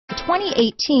The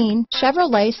 2018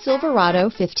 Chevrolet Silverado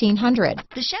 1500.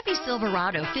 The Chevy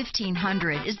Silverado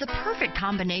 1500 is the perfect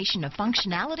combination of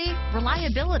functionality,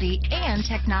 reliability, and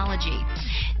technology.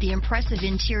 The impressive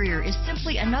interior is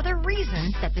simply another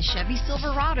reason that the Chevy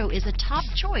Silverado is a top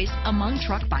choice among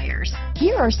truck buyers.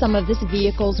 Here are some of this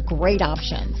vehicle's great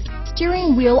options: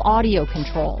 steering wheel audio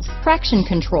controls, traction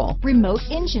control, remote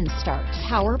engine start,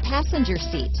 power passenger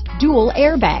seat, dual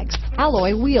airbags,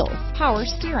 alloy wheels, power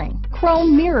steering,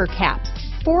 chrome mirror caps,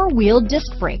 four-wheel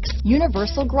disc brakes,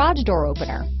 universal garage door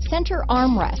opener, center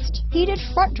armrest, heated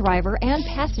front driver and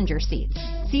passenger seats,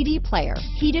 CD player,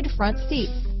 heated front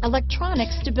seats, electronic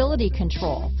stability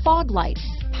control, fog lights,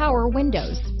 power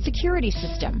windows, security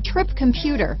system, trip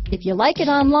computer. If you like it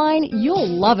online, you'll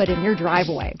love it in your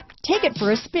driveway. Take it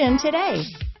for a spin today.